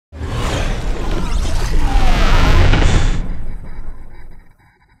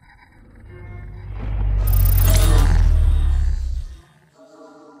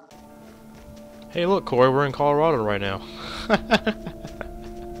Hey, look, Corey, we're in Colorado right now.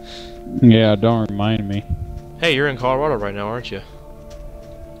 Yeah, don't remind me. Hey, you're in Colorado right now, aren't you?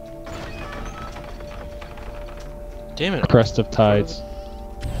 Damn it. Crest of Tides.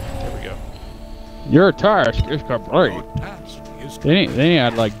 There we go. Your task is complete. They ain't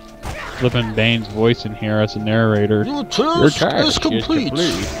had like flipping Bane's voice in here as a narrator. Your task is complete.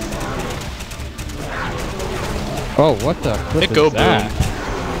 Oh, what the flip It go is that? boom.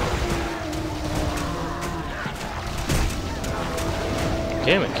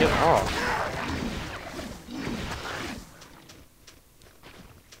 Damn it, get off.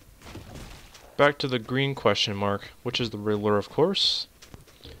 Back to the green question mark, which is the Riddler, of course.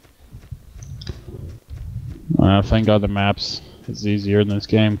 Thank God the maps is easier in this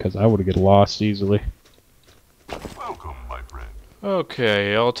game, because I would get lost easily. Welcome, my friend.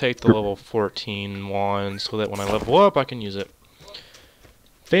 Okay, I'll take the level 14 wand so that when I level up, I can use it.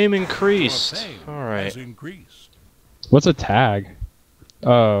 Fame increased. Alright. What's a tag?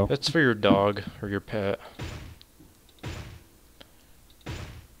 Oh. That's for your dog or your pet.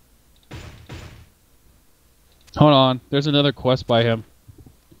 Hold on, there's another quest by him.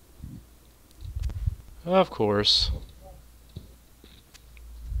 Of course.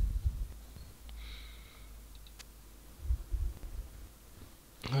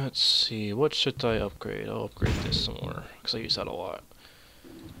 Let's see, what should I upgrade? I'll upgrade this some more, because I use that a lot.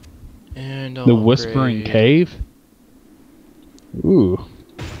 And I'll The Whispering upgrade Cave? Ooh.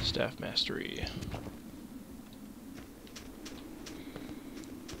 Staff Mastery.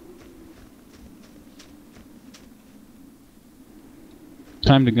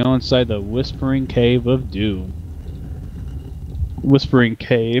 Time to go inside the Whispering Cave of Doom. Whispering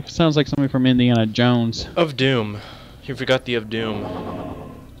Cave. Sounds like something from Indiana Jones. Of Doom. You forgot the of Doom.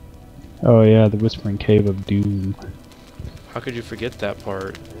 Oh yeah, the Whispering Cave of Doom. How could you forget that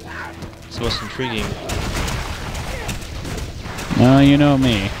part? It's the most intriguing. Oh, you know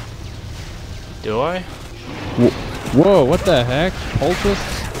me. Do I? Whoa, what the heck? Poultice?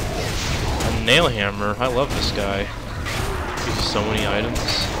 A nail hammer. I love this guy. Uses so many items.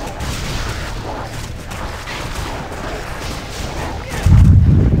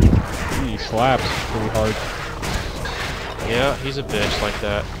 He slaps pretty hard. Yeah, he's a bitch like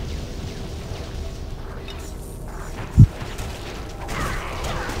that.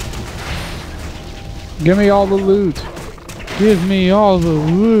 Give me all the loot. Give me all the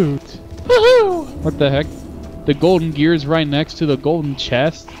loot. Woohoo! What the heck? The golden gear's right next to the golden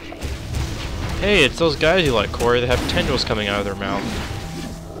chest. Hey, it's those guys you like, Corey. They have tendrils coming out of their mouth.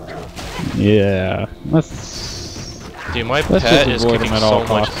 Yeah. Let's Dude, my just pet is avoid kicking them at all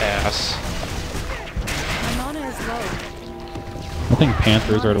so much costs. ass. My mana is low. I think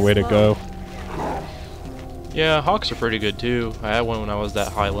Panthers are the way to go. Yeah, hawks are pretty good too. I had one when I was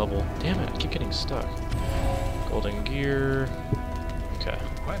that high level. Damn it, I keep getting stuck. Golden gear. Okay.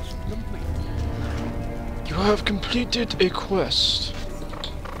 Quest complete. You have completed a quest.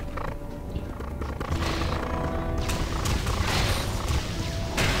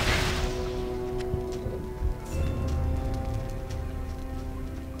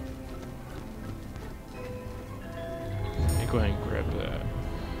 Let me go ahead and grab that.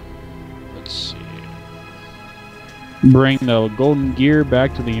 Let's see. Bring the golden gear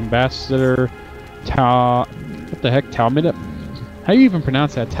back to the ambassador. What the heck? Talmud? How do you even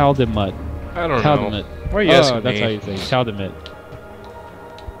pronounce that? Taldimut. I don't Taldimut. know. Why are you asking that's me? how you say it. Taldimut.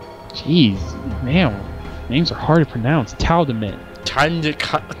 Jeez, man, names are hard to pronounce. Taldimut.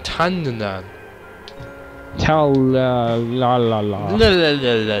 Tandanan. Tal la la la la. Blah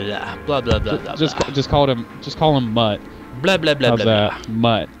blah blah blah blah blah. Just call him Mutt. Blah blah blah How's blah that? blah.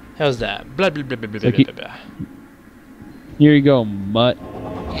 Mutt. How's that? Blah blah blah blah blah So blah blah. Here you go, Mutt.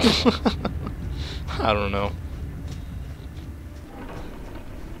 I don't know.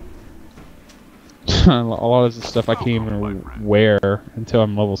 A lot of this stuff I can't even wear until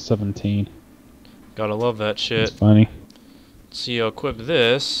I'm level 17. Gotta love that It's shit. funny. Let's see, I'll equip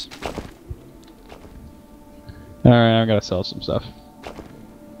this. Alright, I gotta sell some stuff.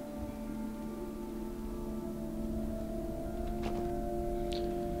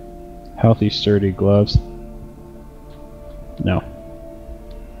 Healthy, sturdy gloves. No.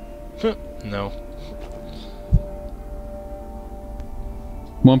 No.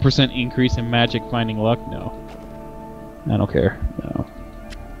 1% increase in magic finding luck? No. I don't care. No.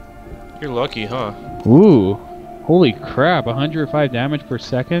 You're lucky, huh? Ooh. Holy crap, 105 damage per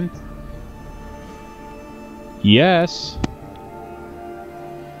second? Yes.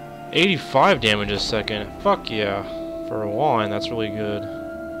 85 damage a second. Fuck yeah. For a wand, that's really good.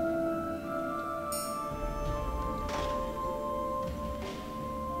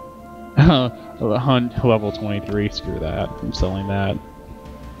 Level 23, screw that. I'm selling that.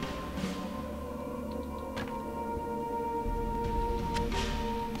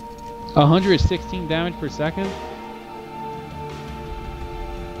 $116 damage per second?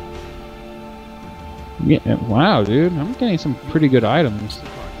 Yeah, wow, dude. I'm getting some pretty good items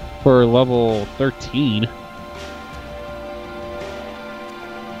for level 13.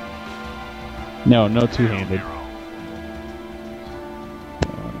 No two-handed.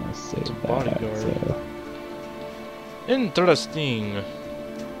 Let's save It's a that. bodyguard. So. Interesting.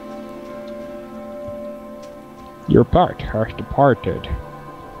 Your part has departed.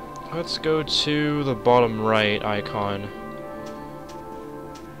 Let's go to the bottom right icon.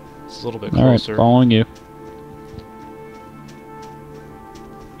 It's a little bit Alright, closer. following you.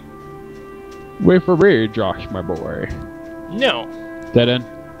 Wait for me, Josh, my boy. No! Dead end.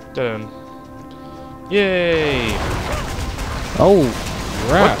 Dead end. Yay! Oh,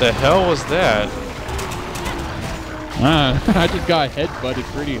 crap. What the hell was that? I just got headbutted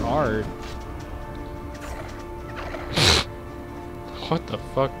pretty hard. What the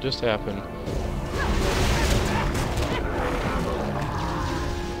fuck just happened?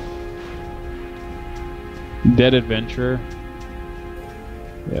 Dead adventurer.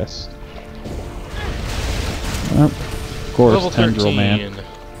 Yes. Oh, of course, Level Tendril 13. Man.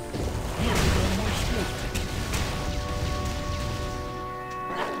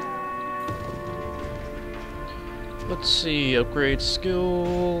 Let's see, upgrade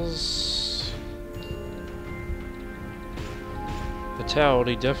skills.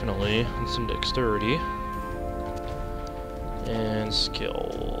 Vitality, definitely, and some dexterity. And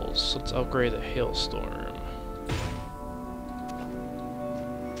skills. Let's upgrade the Hailstorm.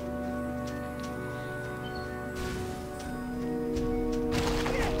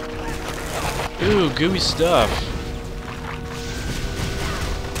 Ooh, gooey stuff.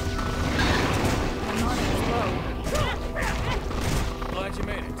 Glad you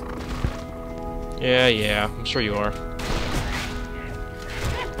made it. Yeah, I'm sure you are.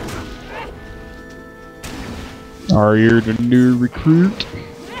 Are you the new recruit?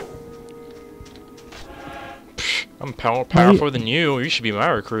 I'm powerful than you. You should be my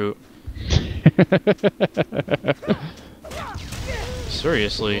recruit.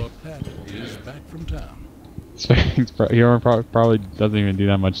 Seriously. Your pet is back from town. He probably doesn't even do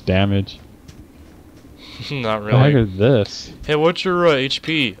that much damage. Not What the heck really. is this? Hey, what's your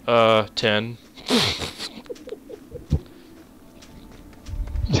HP? 10.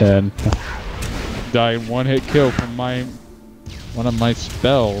 10. Died one hit kill from one of my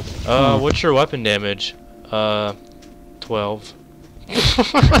spells. What's your weapon damage? 12.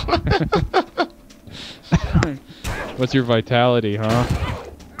 What's your vitality, huh?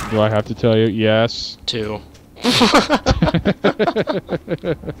 Do I have to tell you? Yes. 2.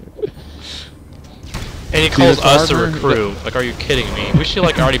 And he calls Fierce us a armor? recruit. Like, are you kidding me? We should,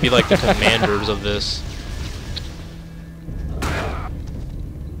 like, already be, like, the commanders of this.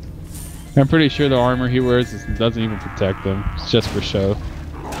 I'm pretty sure the armor he wears doesn't even protect him. It's just for show.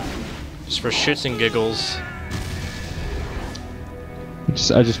 Just for shits and giggles.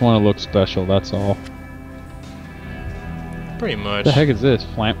 I just want to look special, that's all. Pretty much. What the heck is this?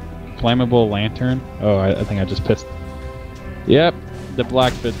 Flammable lantern? Oh, I think I just pissed. Yep, the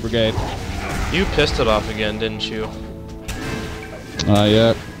Blacksmith Brigade. You pissed it off again, didn't you?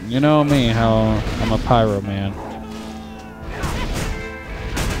 Yep. You know me, how I'm a pyro man.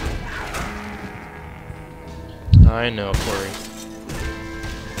 I know, Corey.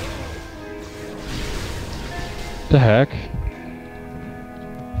 The heck?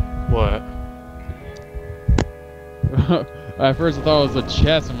 What? At first I thought it was a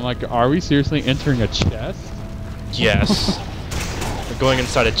chest. I'm like, are we seriously entering a chest? Yes. We're going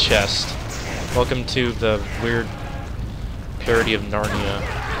inside a chest. Welcome to the weird parody of Narnia.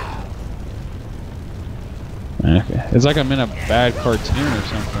 Okay. It's like I'm in a bad cartoon or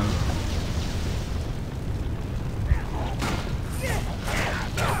something.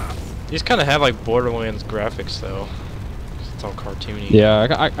 These kind of have like Borderlands graphics though. It's all cartoony. Yeah,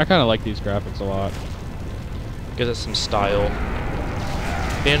 I kind of like these graphics a lot. Gives it some style.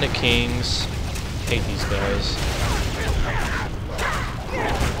 Bandit Kings. Hate these guys.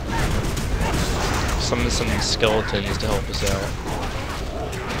 Some skeletons to help us out.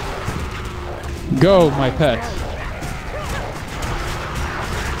 Go, my pet.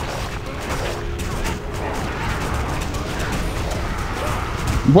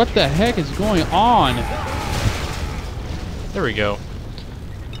 What the heck is going on? There we go.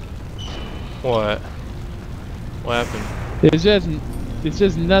 What? What happened? It's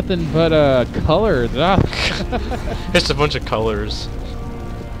just nothing but colors. It's a bunch of colors.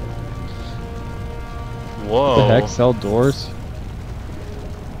 Whoa. What the heck? Sell doors?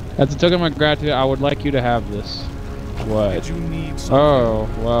 As a token of my gratitude, I would like you to have this. What? Did you need something? Oh,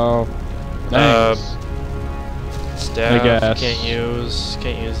 well. Thanks. Staff. I guess.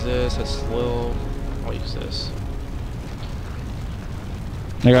 Can't use this. That's little. I'll use this.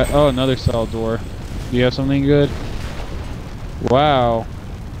 I got. Oh, another cell door. Do you have something good? Wow.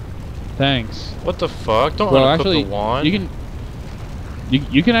 Thanks. What the fuck? Don't Well, unequip actually, the wand.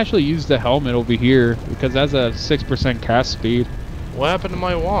 you can actually use the helmet over here because that's a 6% cast speed. What happened to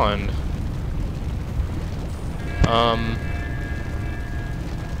my wand?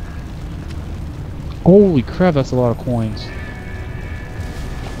 Holy crap, that's a lot of coins.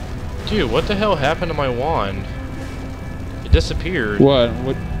 Dude, what the hell happened to my wand? It disappeared. What?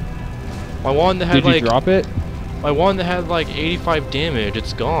 My wand that had Did you drop it? my wand that had like 85 damage.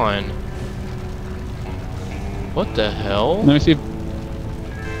 It's gone. What the hell? Let me see.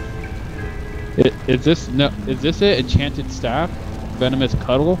 Is this it? Enchanted staff? Venomous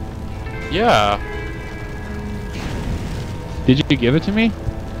cuddle? Yeah. Did you give it to me?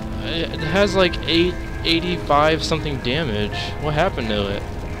 It has like 85 something damage. What happened to it?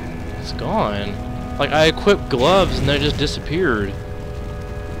 It's gone. Like I equipped gloves and then it just disappeared.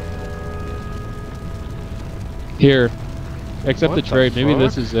 Here. Accept What the the trade. Maybe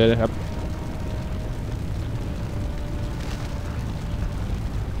this fuck? is it.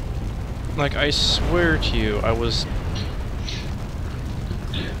 Like I swear to you, I was.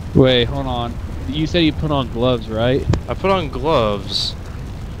 Wait, hold on. You said you put on gloves, right? I put on gloves.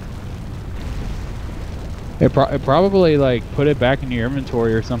 It probably like put it back in your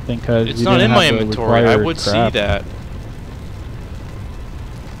inventory or something because It's not in my inventory. I would see that.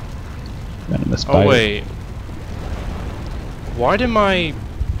 Venomous Oh bite. wait. Why did my...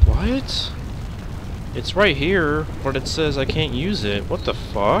 What? It's right here, but it says I can't use it. What the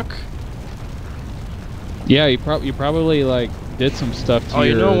fuck? Yeah, you probably like did some stuff to Oh,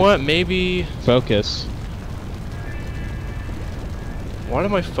 your you know what? Maybe... focus. Why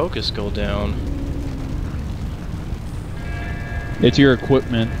did my focus go down? It's your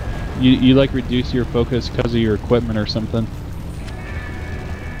equipment. You like reduce your focus because of your equipment or something.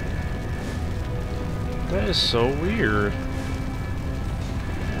 That is so weird.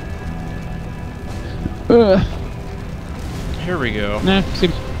 Here we go. Nah, see.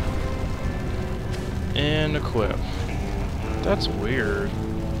 And equip. That's weird.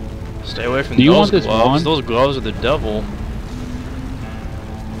 Stay away from Do you those want this gloves. wand? Those gloves are the devil.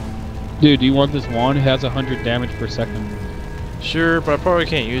 Dude, do you want this wand? It has 100 damage per second. Sure, but I probably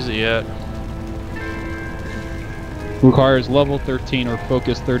can't use it yet. Requires level 13 or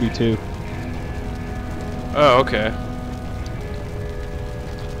focus 32. Oh, okay.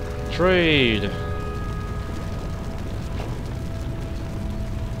 Trade.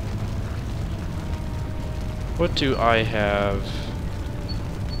 What do I have?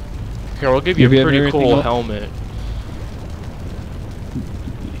 Here, I'll give you If you a have pretty everything cool else- helmet.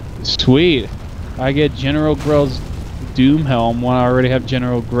 Sweet. I get General Grell's Doom Helm when I already have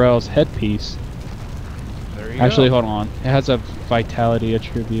General Grell's headpiece. There you Actually, go. hold on. It has a vitality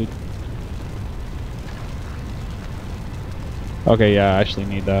attribute. Okay, yeah, I actually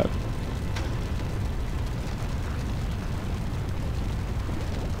need that.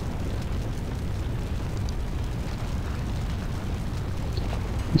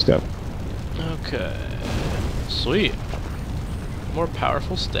 Let's go. Okay. Sweet. More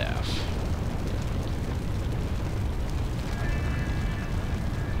powerful staff.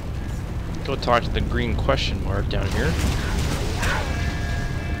 Go talk to the green question mark down here.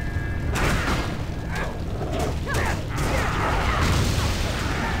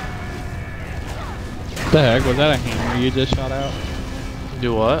 What the heck? Was that a hammer you just shot out?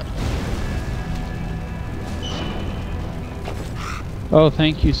 Do what? Oh,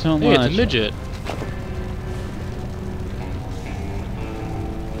 thank you so Hey, much. it's a midget.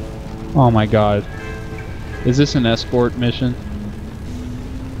 Oh my god. Is this an escort mission?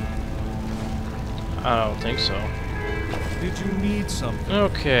 I don't think so. Did you need something?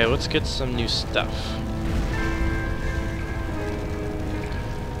 Okay, let's get some new stuff.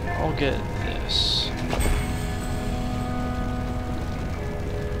 I'll get this.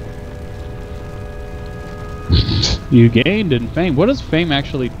 You gained in fame. What does fame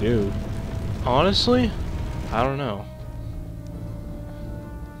actually do? Honestly, I don't know.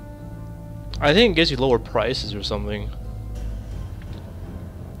 I think it gives you lower prices or something.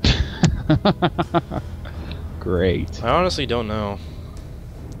 Great. I honestly don't know.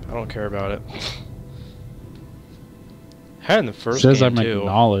 I don't care about it. Had it in the first Says game I'm too.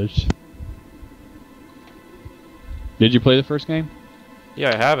 acknowledged. Did you play the first game?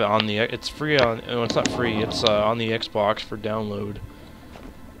 Yeah, I have it on the. It's free on. No, it's not free. It's on the Xbox for download.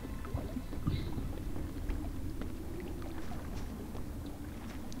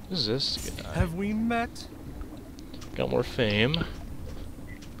 Who's this guy? Have we met? Got more fame.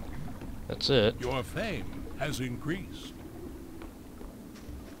 That's it. Your fame has increased.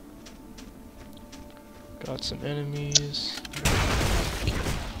 Got some enemies.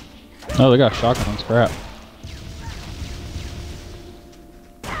 Oh, they got shotguns. Crap.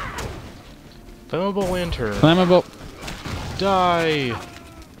 Flammable lantern. Flammable. Die.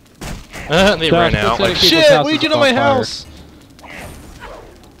 They Josh, ran quit out. setting Like, people's shit, what are you houses doing to on my fire. house?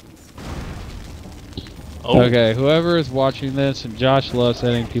 Oh. Okay, whoever is watching this, and Josh loves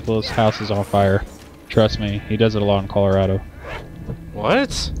setting people's houses on fire. Trust me, he does it a lot in Colorado.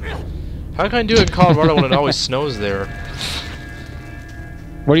 What? How can I do it in Colorado when it always snows there?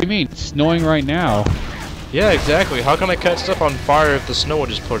 What do you mean? It's snowing right now. Yeah, exactly. How can I catch stuff on fire if the snow would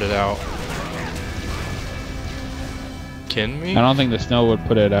just put it out? Kidding me? I don't think the snow would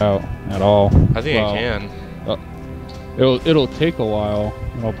put it out at all. I think it can. It'll take a while.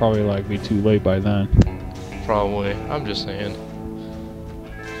 It'll probably like be too late by then. Probably. I'm just saying.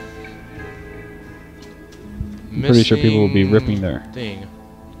 I'm pretty sure people will be ripping their thing.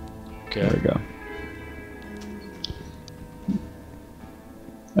 Okay. There we go.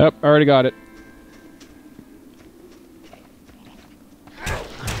 Yep, already got it.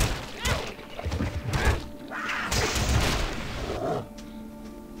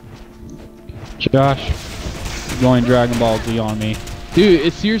 Josh, you're going Dragon Ball Z on me. Dude,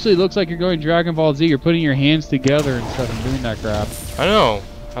 it seriously looks like you're going Dragon Ball Z. You're putting your hands together and stuff and doing that crap. I know.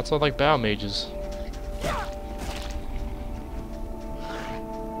 That's why I like battle mages.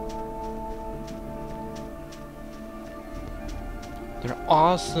 They're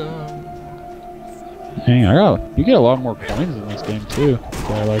awesome. Dang, you get a lot more coins in this game too.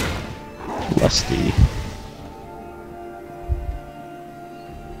 They're like lusty.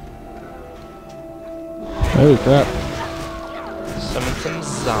 Oh crap. Summon some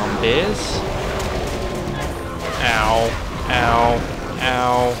zombies. Ow. Ow.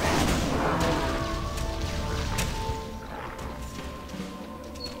 Ow.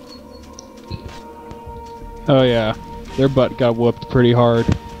 Oh yeah. Their butt got whooped pretty hard.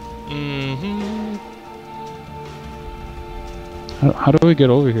 Mm-hmm. How do we get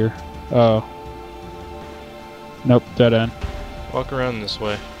over here? Oh. Nope, dead end. Walk around this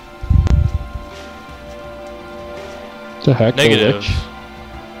way. What the heck? Negative.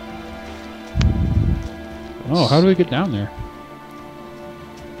 Oh, how do we get down there?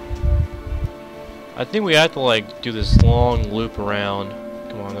 I think we have to like do this long loop around.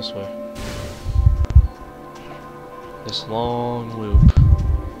 Come on, this way. This long loop.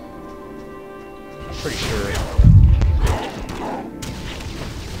 Pretty sure.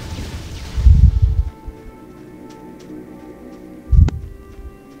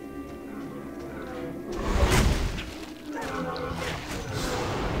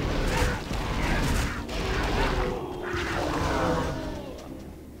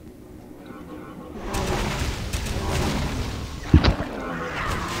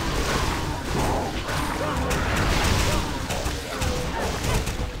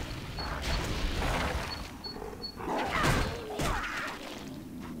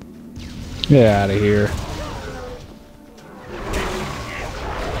 Get out of here.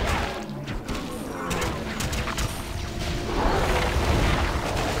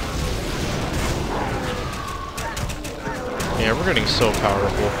 Yeah, we're getting so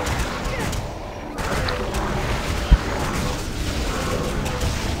powerful.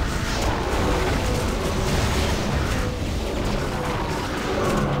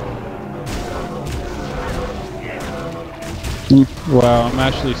 Wow, I'm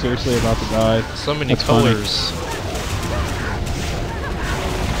actually seriously about to die. So many That's funny. colors.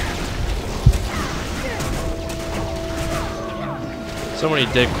 So many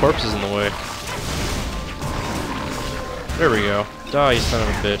dead corpses in the way. There we go. Die, you son of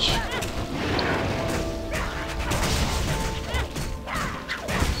a bitch.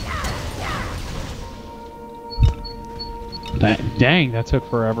 Dang, that took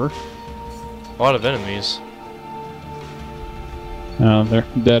forever. A lot of enemies. Oh, they're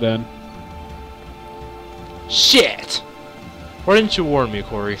dead end. Shit! Why didn't you warn me,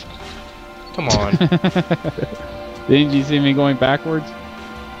 Corey? Come on. Didn't you see me going backwards?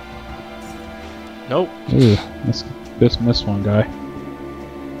 Nope. Ooh, missed one guy.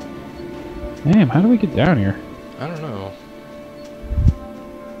 Damn, how do we get down here? I don't know.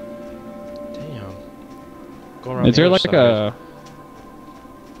 Damn. Go around Is the there other like side. a...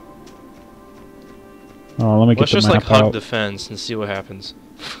 Oh, let me get Let's the just map like hug out. the fence and see what happens.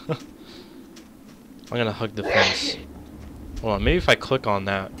 I'm gonna hug the fence. Hold on, maybe if I click on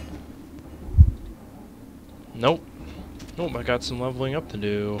that. Nope. Nope, I got some leveling up to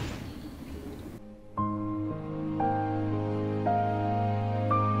do.